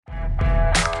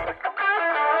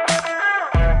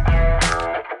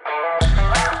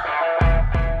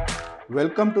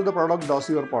Welcome to the Product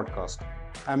Dossier podcast.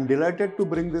 I'm delighted to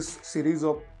bring this series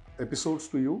of episodes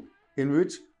to you in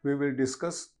which we will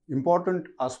discuss important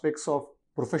aspects of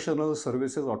professional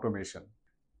services automation.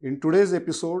 In today's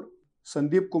episode,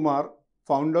 Sandeep Kumar,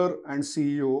 founder and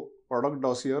CEO Product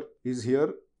Dossier, is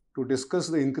here to discuss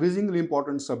the increasingly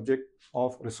important subject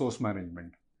of resource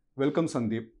management. Welcome,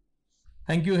 Sandeep.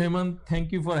 Thank you, Hemant.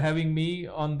 Thank you for having me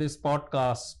on this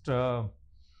podcast.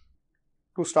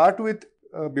 To start with,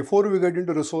 before we get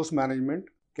into resource management,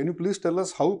 can you please tell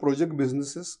us how project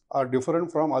businesses are different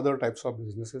from other types of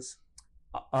businesses?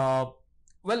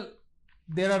 Well,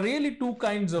 there are really two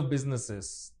kinds of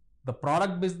businesses, the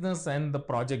product business and the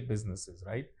project businesses,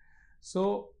 right?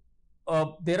 So,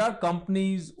 there are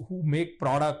companies who make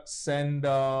products, and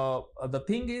the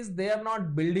thing is, they are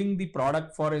not building the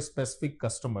product for a specific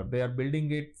customer. They are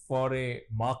building it for a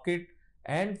market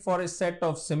and for a set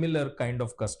of similar kind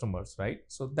of customers, right?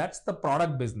 So that's the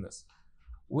product business.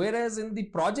 Whereas in the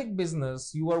project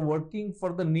business, you are working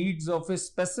for the needs of a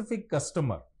specific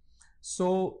customer.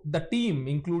 So the team,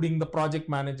 including the project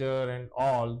manager and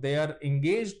all, they are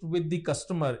engaged with the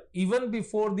customer even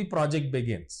before the project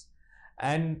begins.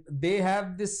 And they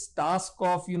have this task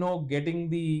of, getting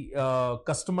the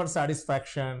customer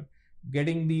satisfaction,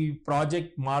 getting the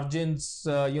project margins,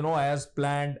 as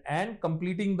planned, and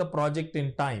completing the project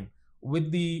in time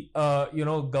with the,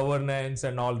 governance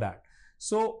and all that.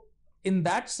 So in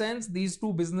that sense, these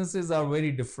two businesses are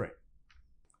very different.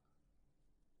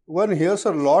 One hears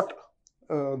a lot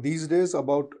these days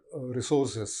about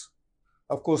resources.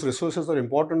 Of course, resources are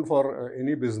important for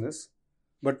any business,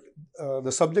 but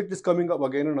the subject is coming up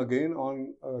again and again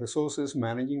on resources,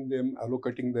 managing them,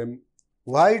 allocating them.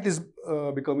 Why it is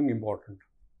becoming important?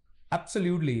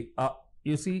 Absolutely.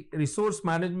 You see, resource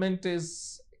management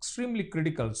is extremely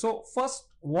critical. So first,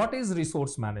 what is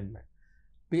resource management?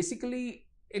 Basically,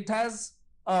 it has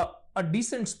a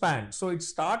decent span. So it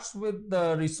starts with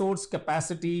the resource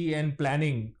capacity and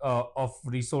planning of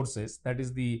resources. That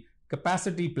is the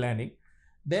capacity planning.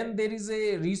 Then there is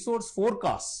a resource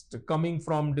forecast coming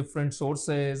from different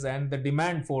sources and the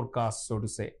demand forecast, so to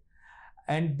say.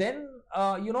 And then,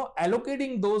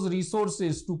 allocating those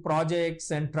resources to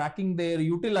projects and tracking their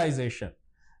utilization.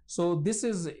 So this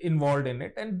is involved in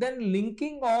it. And then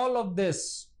linking all of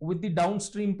this with the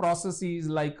downstream processes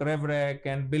like RevRec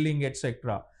and billing,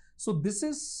 etc. So this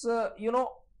is,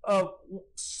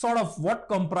 sort of what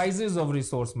comprises of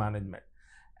resource management.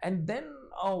 And then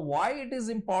why it is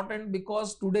important,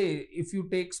 because today, if you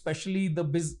take especially the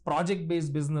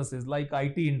project-based businesses like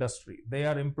IT industry, they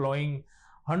are employing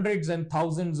hundreds and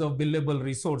thousands of billable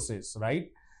resources,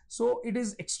 right? So it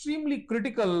is extremely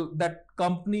critical that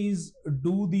companies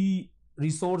do the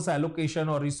resource allocation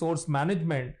or resource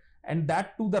management, and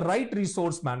that to the right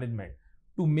resource management,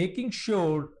 to making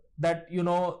sure that,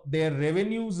 their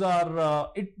revenues are,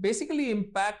 it basically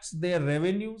impacts their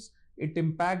revenues, it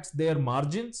impacts their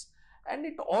margins, and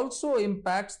it also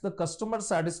impacts the customer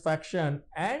satisfaction.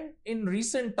 And in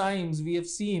recent times, we have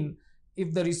seen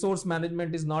if the resource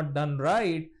management is not done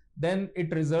right, then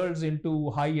it results into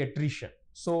high attrition.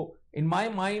 So in my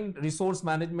mind, resource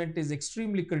management is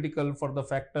extremely critical for the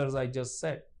factors I just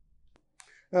said.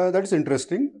 That is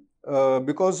interesting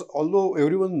because although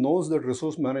everyone knows that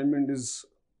resource management is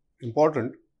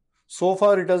important, so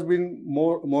far it has been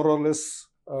more or less,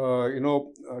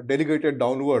 delegated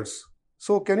downwards.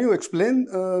 So can you explain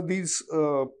these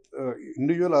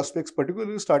individual aspects,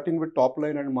 particularly starting with top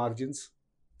line and margins?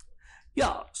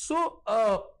 Yeah. So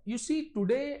you see,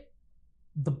 today,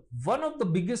 the one of the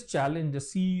biggest challenge the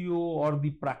CEO or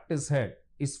the practice head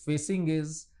is facing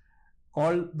is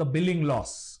called the billing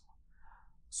loss.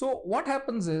 So what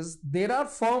happens is there are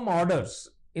firm orders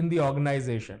in the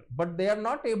organization, but they are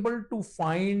not able to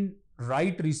find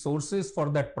right resources for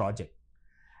that project.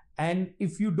 And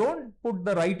if you don't put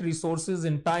the right resources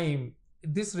in time,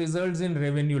 this results in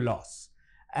revenue loss.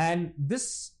 And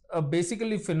this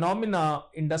basically phenomena,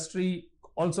 industry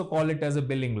also call it as a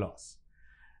billing loss.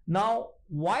 Now,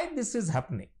 why this is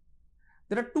happening?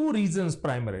 There are two reasons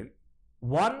primarily.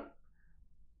 One,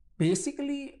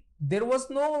 basically, there was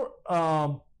no,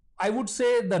 I would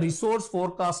say, the resource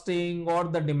forecasting or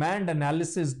the demand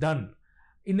analysis done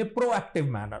in a proactive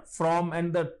manner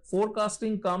and the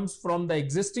forecasting comes from the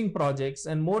existing projects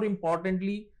and more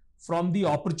importantly from the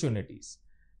opportunities.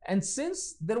 And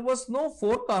since there was no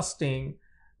forecasting,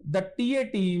 the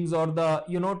TA teams or the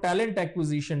talent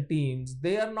acquisition teams,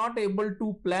 they are not able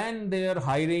to plan their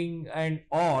hiring and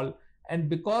all, and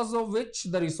because of which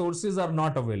the resources are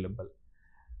not available.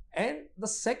 And the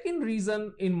second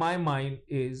reason in my mind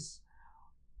is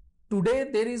today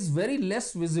there is very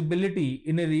less visibility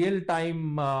in a real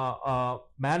time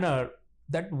manner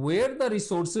that where the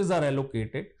resources are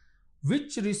allocated,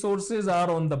 which resources are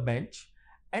on the bench,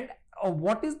 and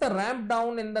what is the ramp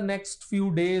down in the next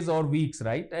few days or weeks,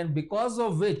 right? And because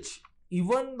of which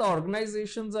even the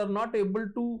organizations are not able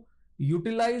to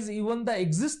utilize even the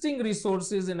existing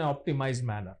resources in an optimized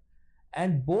manner,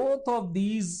 and both of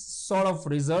these sort of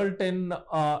result in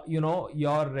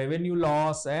your revenue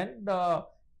loss and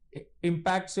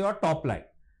impacts your top line.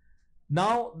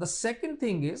 Now the second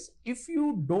thing is, if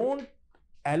you don't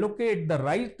allocate the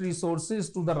right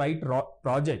resources to the right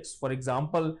projects, for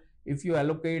example, if you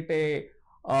allocate a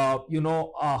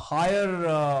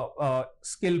higher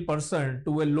skill person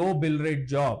to a low bill rate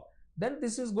job, then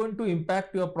this is going to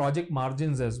impact your project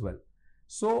margins as well.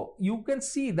 So you can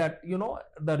see that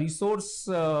the resource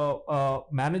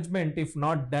management, if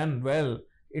not done well,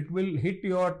 it will hit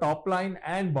your top line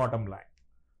and bottom line.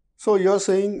 So you're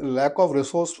saying lack of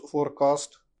resource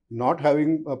forecast, not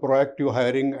having a proactive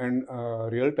hiring and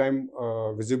real-time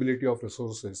visibility of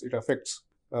resources, it affects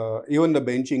even the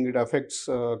benching, it affects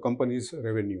companies'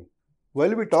 revenue.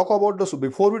 Before we talk about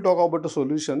the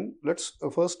solution, let's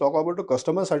first talk about the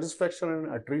customer satisfaction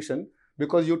and attrition,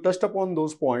 because you touched upon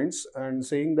those points and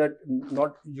saying that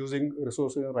not using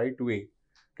resources in the right way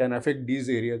can affect these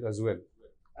areas as well.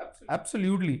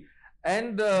 Absolutely.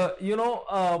 And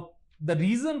the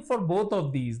reason for both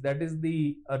of these, that is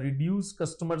the reduced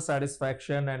customer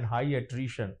satisfaction and high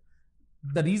attrition,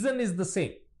 the reason is the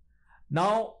same.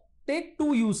 Now take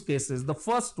two use cases. The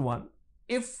first one,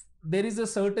 if there is a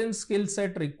certain skill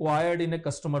set required in a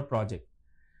customer project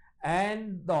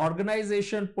and the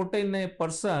organization put in a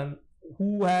person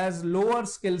who has lower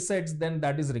skill sets than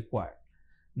that is required,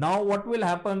 now what will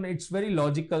happen? It's very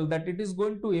logical that it is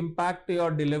going to impact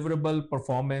your deliverable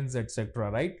performance,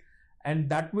 etc., right? And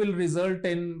that will result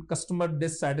in customer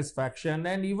dissatisfaction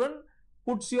and even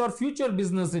puts your future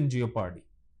business in jeopardy.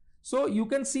 So you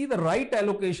can see the right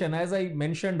allocation, as I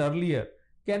mentioned earlier,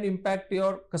 can impact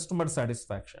your customer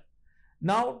satisfaction.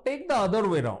 Now take the other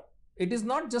way around. It is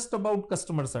not just about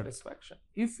customer satisfaction.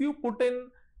 If you put in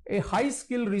a high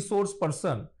skill resource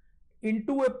person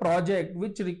into a project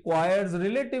which requires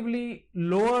relatively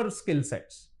lower skill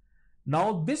sets,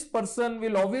 now this person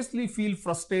will obviously feel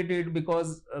frustrated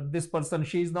because this person,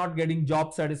 she is not getting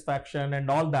job satisfaction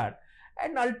and all that,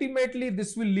 and ultimately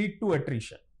this will lead to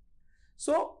attrition.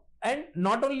 So, and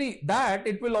not only that,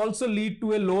 it will also lead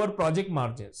to a lower project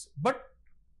margins. But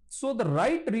so the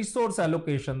right resource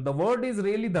allocation, the word is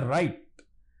really the right,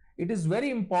 it is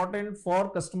very important for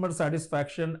customer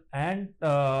satisfaction and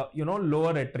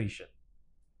lower attrition.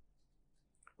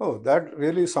 Oh, that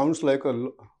really sounds like a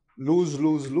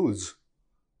lose-lose-lose,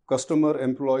 customer,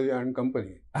 employee, and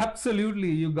company. Absolutely,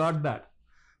 you got that.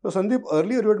 So Sandeep,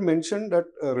 earlier you had mentioned that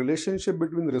a relationship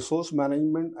between resource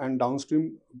management and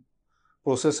downstream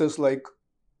processes like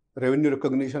revenue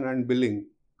recognition and billing.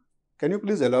 Can you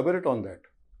please elaborate on that?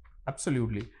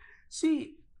 Absolutely.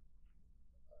 See,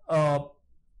 the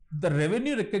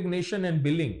revenue recognition and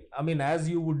billing, I mean, as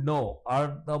you would know,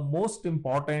 are the most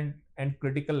important and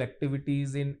critical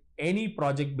activities in any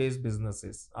project-based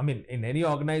businesses. I mean, in any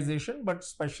organization, but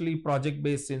especially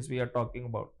project-based, since we are talking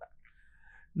about that.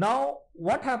 Now,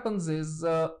 what happens is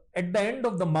at the end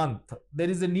of the month, there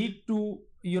is a need to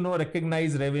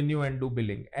recognize revenue and do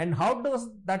billing. And how does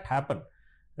that happen?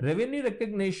 Revenue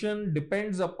recognition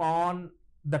depends upon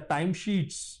the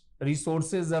timesheets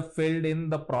resources are filled in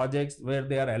the projects where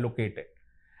they are allocated,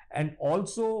 and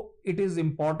also it is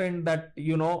important that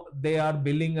they are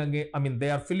billing again, I mean they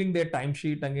are filling their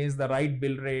timesheet against the right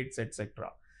bill rates,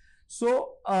 etc.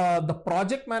 So the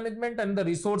project management and the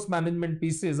resource management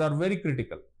pieces are very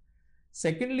critical.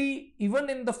 Secondly, even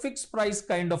in the fixed price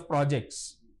kind of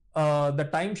projects, the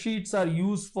timesheets are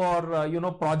used for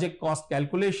project cost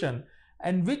calculation,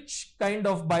 and which kind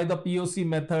of by the POC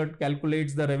method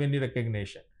calculates the revenue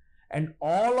recognition. And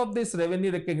all of this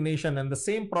revenue recognition and the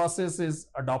same process is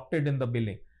adopted in the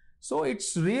billing. So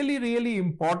it's really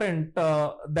important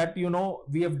that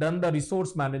we have done the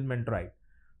resource management right.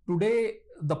 Today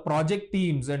the project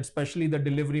teams, and especially the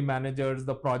delivery managers,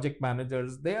 the project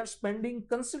managers, they are spending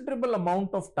considerable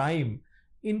amount of time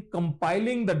in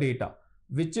compiling the data,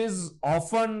 which is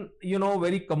often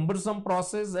very cumbersome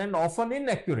process and often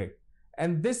inaccurate.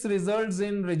 And this results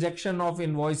in rejection of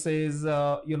invoices,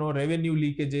 revenue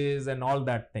leakages and all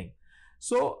that thing.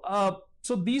 So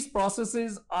these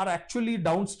processes are actually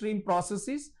downstream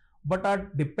processes, but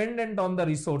are dependent on the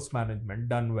resource management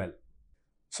done well.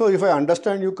 So if I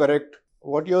understand you correct,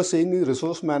 what you're saying is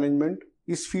resource management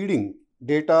is feeding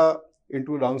data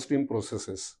into downstream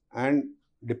processes, and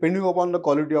depending upon the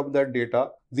quality of that data,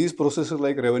 these processes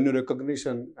like revenue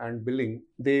recognition and billing,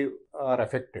 they are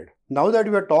affected. Now that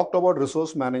we have talked about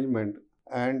resource management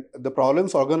and the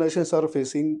problems organizations are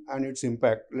facing and its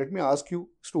impact, let me ask you,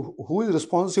 so who is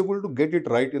responsible to get it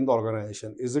right in the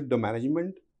organization? Is it the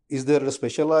management? Is there a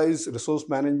specialized resource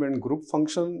management group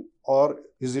function, or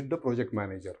is it the project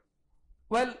manager?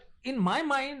 Well, in my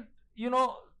mind,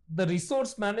 the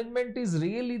resource management is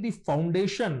really the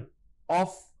foundation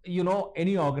of,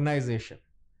 any organization.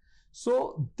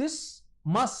 So this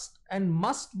must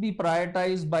be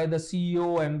prioritized by the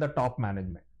CEO and the top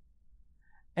management.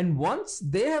 And once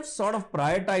they have sort of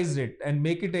prioritized it and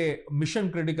make it a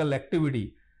mission critical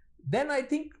activity, then I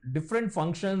think different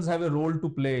functions have a role to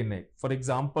play in it. For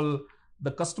example,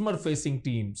 the customer facing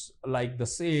teams like the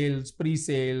sales,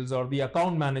 pre-sales, or the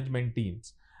account management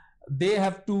teams, they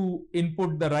have to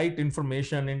input the right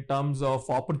information in terms of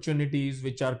opportunities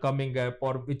which are coming up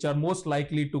or which are most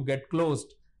likely to get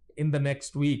closed in the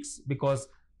next weeks, because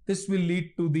this will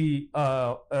lead to the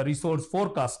resource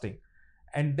forecasting.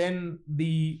 And then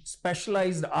the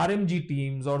specialized RMG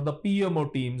teams or the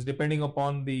PMO teams, depending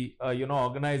upon the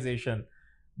organization,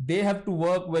 they have to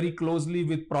work very closely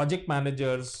with project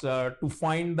managers to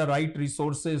find the right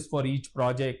resources for each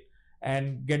project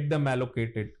and get them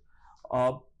allocated.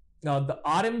 Now the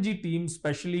RMG teams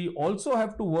especially also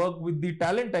have to work with the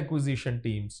talent acquisition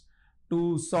teams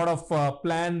to sort of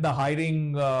plan the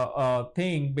hiring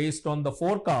thing based on the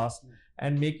forecast,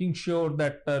 and making sure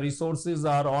that resources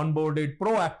are onboarded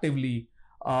proactively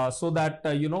so that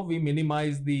we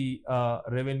minimize the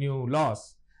revenue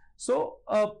loss. So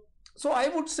I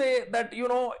would say that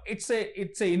it's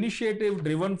a initiative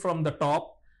driven from the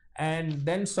top and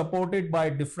then supported by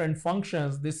different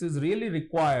functions. This is really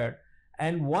required,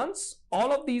 and once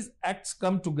all of these acts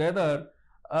come together,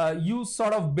 you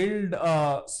sort of build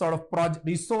a sort of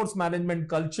resource management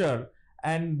culture,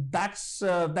 and that's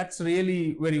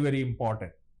really very, very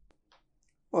important.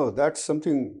 Oh, that's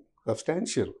something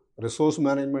substantial. Resource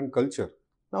management culture.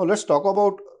 Now let's talk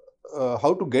about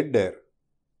how to get there.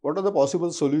 What are the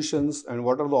possible solutions and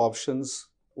what are the options?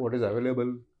 What is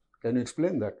available? Can you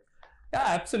explain that? Yeah,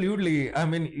 absolutely. I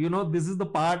mean, this is the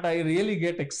part I really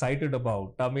get excited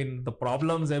about. I mean, the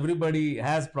problems, everybody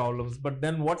has problems, but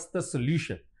then what's the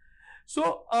solution?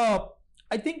 So,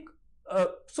 I think,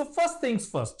 so first things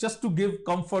first, just to give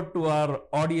comfort to our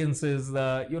audiences,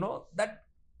 that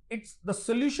the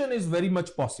solution is very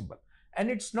much possible, and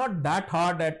it's not that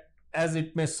hard as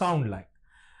it may sound like.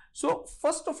 So,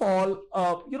 first of all,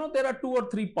 there are two or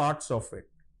three parts of it.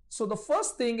 So, the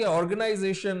first thing an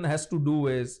organization has to do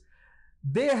is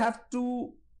they have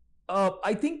to,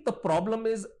 I think the problem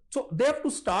is, so they have to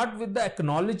start with the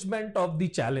acknowledgement of the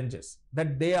challenges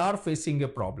that they are facing a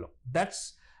problem.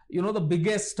 That's, the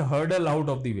biggest hurdle out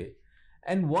of the way.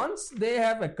 And once they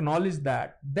have acknowledged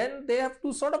that, then they have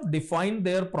to sort of define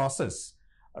their process,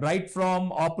 right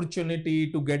from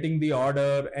opportunity to getting the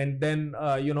order, and then,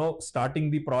 starting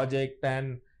the project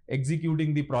and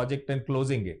executing the project and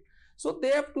closing it. So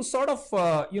they have to sort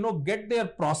of, get their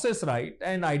process right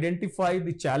and identify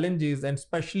the challenges, and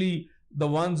especially the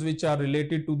ones which are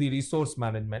related to the resource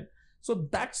management. So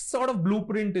that sort of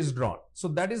blueprint is drawn. So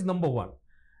that is number one.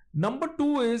 Number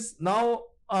two is now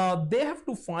they have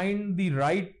to find the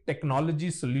right technology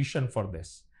solution for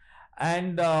this.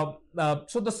 And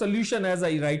so the solution, as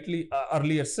I rightly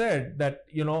earlier said, that,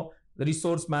 the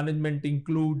resource management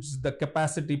includes the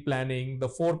capacity planning, the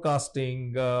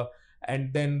forecasting,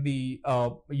 and then the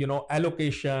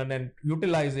allocation and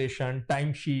utilization,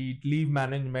 timesheet, leave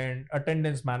management,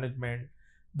 attendance management,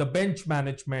 the bench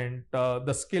management,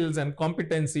 the skills and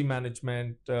competency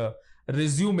management,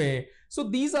 resume. So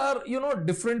these are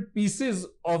different pieces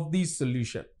of the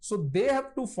solution. So they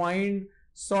have to find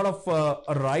sort of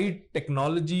a right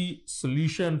technology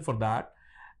solution for that.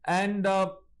 And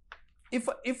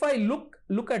if I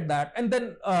look at that, and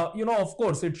then of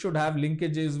course it should have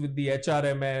linkages with the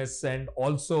HRMS and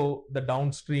also the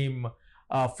downstream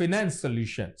finance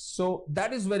solutions. So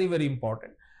that is very, very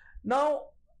important. Now,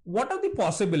 what are the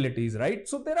possibilities, right?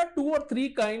 So there are two or three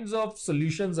kinds of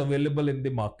solutions available in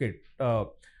the market.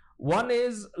 One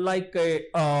is like a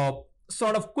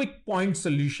sort of quick point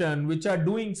solution, which are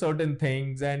doing certain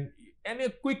things and a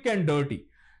quick and dirty.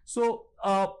 So,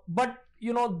 but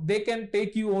they can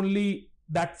take you only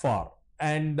that far.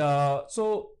 And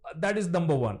so that is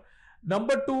number one.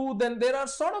 Number two, then there are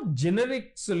sort of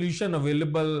generic solution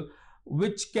available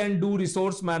which can do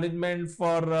resource management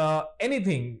for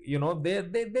anything.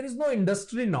 There is no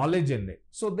industry knowledge in it.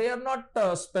 So they are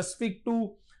not specific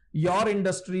to your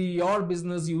industry, your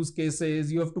business use cases.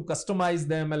 You have to customize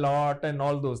them a lot and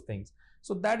all those things.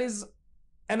 So that is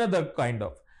another kind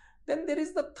of. Then there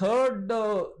is the third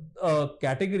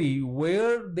category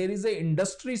where there is a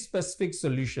industry specific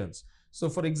solutions. So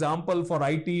for example, for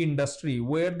IT industry,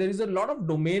 where there is a lot of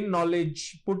domain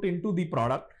knowledge put into the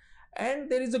product, and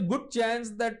there is a good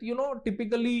chance that,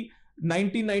 typically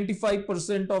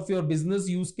 90-95% of your business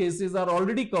use cases are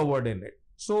already covered in it.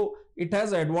 So it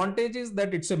has advantages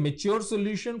that it's a mature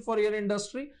solution for your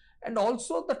industry, and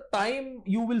also the time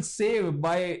you will save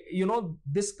by,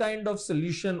 this kind of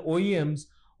solution. OEMs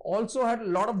also had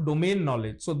a lot of domain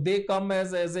knowledge, so they come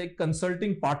as a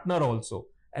consulting partner also,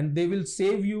 and they will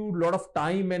save you a lot of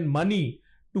time and money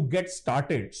to get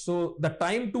started. So the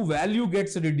time to value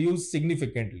gets reduced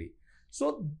significantly.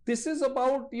 So this is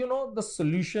about, the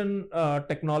solution,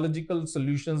 technological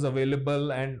solutions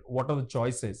available and what are the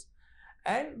choices.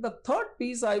 And the third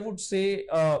piece I would say,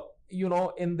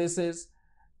 in this is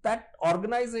that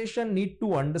organization need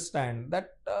to understand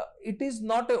that it is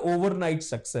not a overnight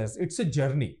success, it's a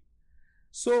journey.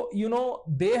 So,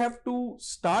 they have to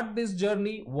start this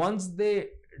journey. Once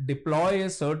they deploy a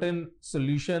certain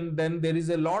solution, then there is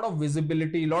a lot of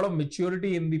visibility, a lot of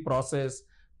maturity in the process.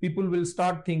 People will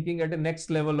start thinking at a next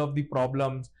level of the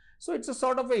problems. So it's a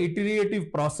sort of a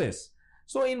iterative process.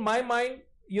 So in my mind,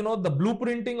 the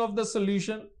blueprinting of the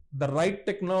solution, the right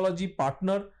technology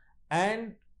partner,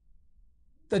 and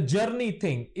the journey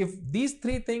thing, if these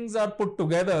three things are put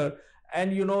together,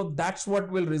 and that's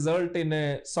what will result in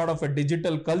a sort of a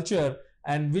digital culture,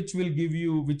 and which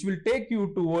will take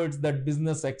you towards that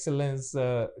business excellence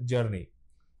journey.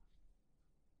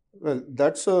 Well,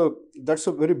 that's a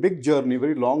very big journey,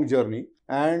 very long journey,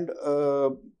 and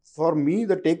for me,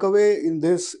 the takeaway in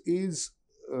this is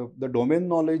the domain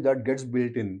knowledge that gets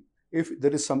built in. If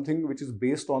there is something which is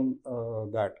based on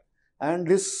that, and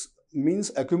this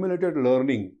means accumulated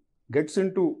learning gets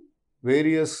into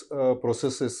various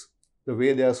processes, the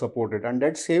way they are supported, and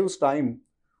that saves time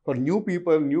for new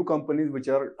people, new companies which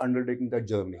are undertaking that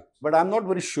journey. But I'm not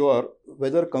very sure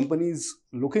whether companies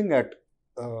looking at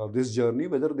this journey,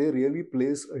 whether they really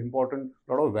place an important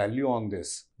lot of value on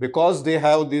this, because they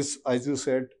have this, as you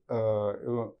said,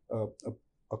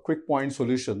 a quick point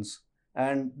solutions,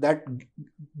 and that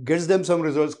gets them some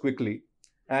results quickly,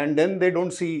 and then they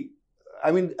don't see,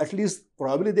 I mean, at least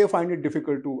probably they find it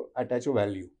difficult to attach a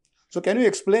value. So can you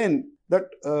explain that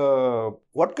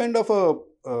what kind of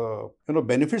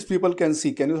benefits people can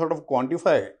see? Can you sort of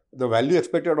quantify the value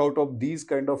expected out of these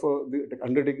kind of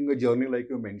undertaking a journey like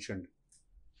you mentioned?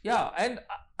 Yeah, and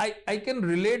I can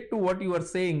relate to what you are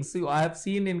saying. So I have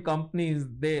seen in companies,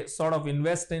 they sort of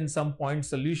invest in some point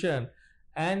solution,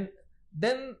 and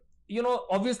then,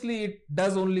 obviously it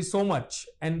does only so much,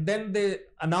 and then they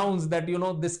announce that,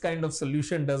 this kind of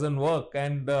solution doesn't work,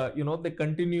 and they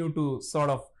continue to sort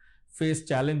of face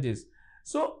challenges.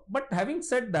 So, but having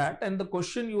said that, and the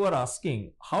question you are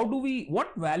asking,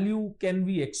 what value can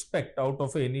we expect out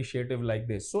of an initiative like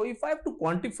this? So if I have to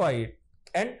quantify it,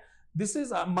 and this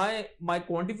is my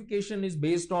quantification is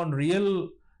based on real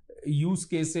use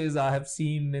cases I have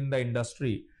seen in the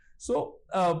industry. So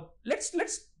let's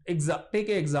take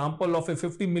an example of a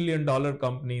 $50 million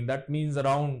company. That means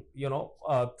around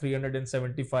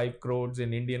 375 crores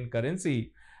in Indian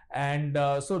currency, and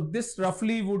so this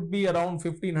roughly would be around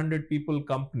 1,500 people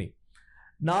company.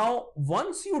 Now,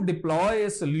 once you deploy a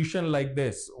solution like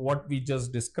this, what we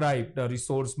just described, the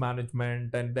resource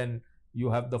management, and then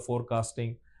you have the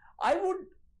forecasting, I would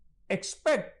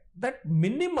expect that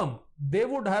minimum they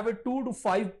would have a 2 to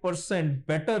 5%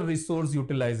 better resource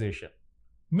utilization.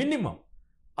 Minimum.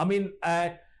 I mean,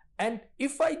 and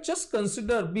if I just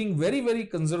consider being very, very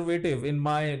conservative in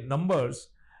my numbers,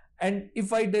 and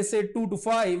if I say 2 to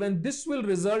 5, and this will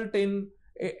result in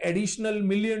additional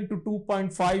million to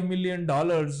 $2.5 million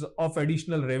of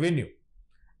additional revenue.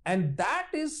 And that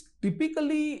is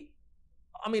typically,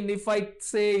 I mean, if I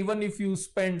say, even if you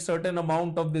spend certain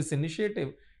amount of this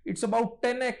initiative, it's about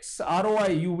 10x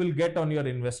ROI you will get on your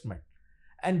investment.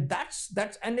 And that's,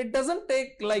 and it doesn't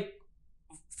take like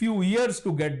few years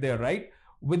to get there, right?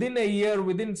 Within a year,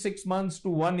 within 6 months to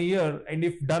 1 year, and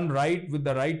if done right with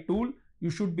the right tool, you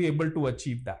should be able to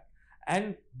achieve that.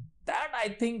 And that, I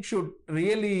think, should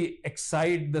really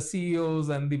excite the CEOs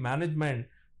and the management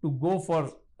to go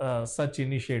for such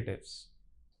initiatives.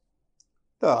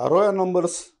 The ROI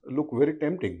numbers look very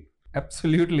tempting.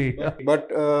 Absolutely.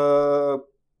 But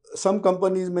some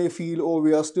companies may feel, oh,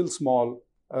 we are still small,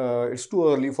 it's too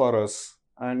early for us,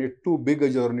 and it's too big a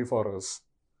journey for us.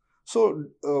 So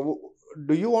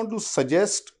do you want to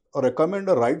suggest or recommend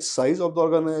a right size of the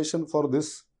organization for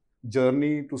this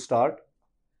journey to start?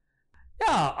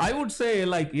 Yeah, I would say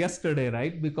like yesterday,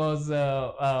 right? Because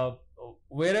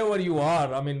wherever you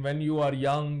are, I mean, when you are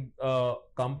young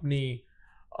company,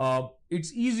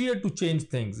 it's easier to change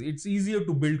things. It's easier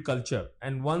to build culture.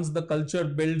 And once the culture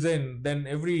builds in, then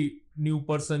every new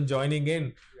person joining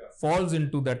in falls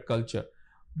into that culture.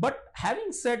 But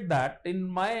having said that, in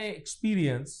my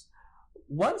experience,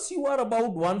 once you are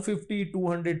about 150,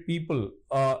 200 people,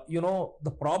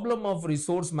 the problem of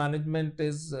resource management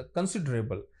is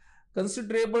considerable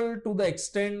to the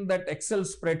extent that Excel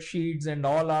spreadsheets and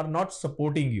all are not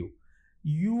supporting you.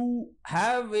 You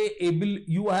have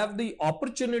the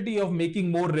opportunity of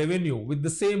making more revenue with the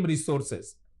same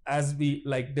resources, as we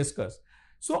like discussed.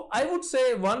 So I would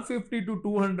say 150 to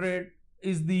 200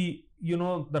 is the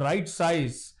right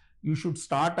size you should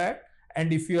start at.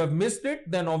 And if you have missed it,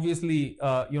 then obviously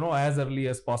as early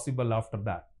as possible after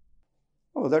that.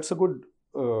 Oh, that's a good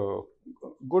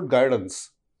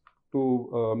guidance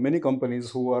to many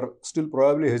companies who are still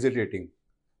probably hesitating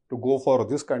to go for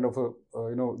this kind of a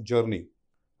journey.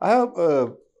 I have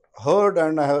heard,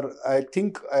 and I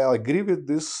think I agree with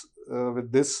this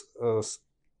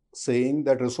saying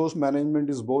that resource management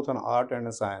is both an art and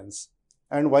a science.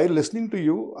 And while listening to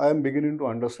you, I am beginning to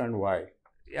understand why.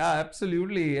 Yeah,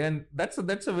 absolutely. And that's a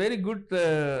very good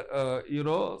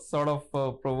sort of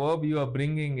proverb you are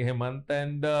bringing, Hemant.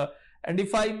 And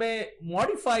if I may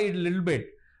modify it a little bit,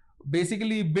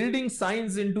 basically building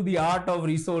science into the art of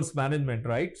resource management,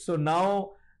 right? So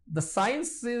now the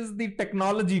science is the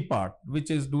technology part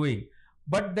which is doing,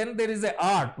 but then there is a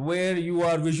art where you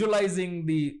are visualizing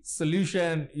the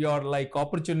solution, your like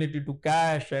opportunity to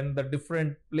cash and the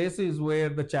different places where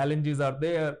the challenges are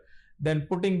there, then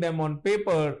putting them on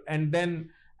paper, and then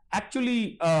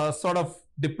actually sort of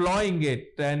deploying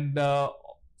it. And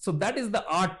so that is the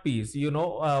art piece.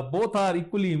 Both are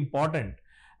equally important.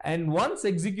 And once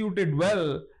executed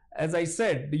well, as I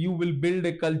said, you will build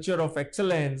a culture of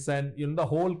excellence, and the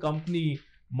whole company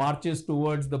marches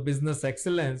towards the business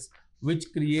excellence,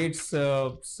 which creates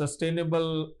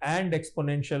sustainable and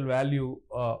exponential value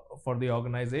for the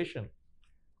organization.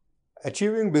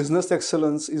 Achieving business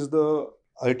excellence is the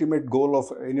ultimate goal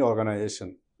of any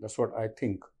organization. That's what I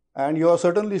think. And you have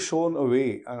certainly shown a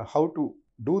way how to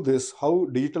do this, how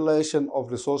digitalization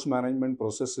of resource management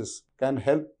processes can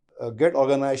help get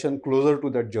organization closer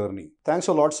to that journey. Thanks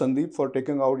a lot, Sandeep, for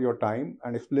taking out your time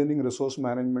and explaining resource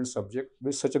management subject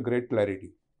with such a great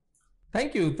clarity.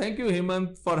 Thank you,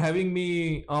 Hemant, for having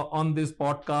me on this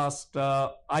podcast.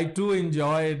 I too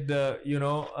enjoyed,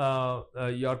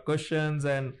 your questions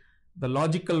and the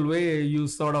logical way you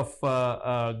sort of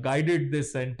guided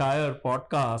this entire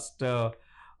podcast.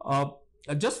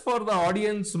 Just for the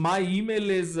audience, my email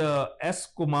is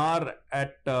skumar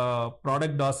at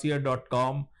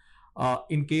productdossier.com.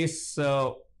 In case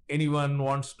anyone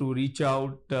wants to reach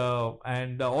out,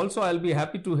 and also I'll be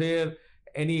happy to hear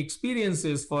any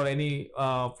experiences from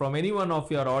any one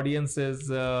of your audiences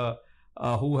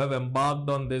who have embarked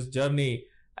on this journey.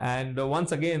 And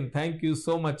once again, thank you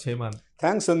so much, Hemant.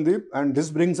 Thanks, Sandeep. And this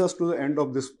brings us to the end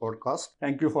of this podcast.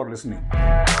 Thank you for listening.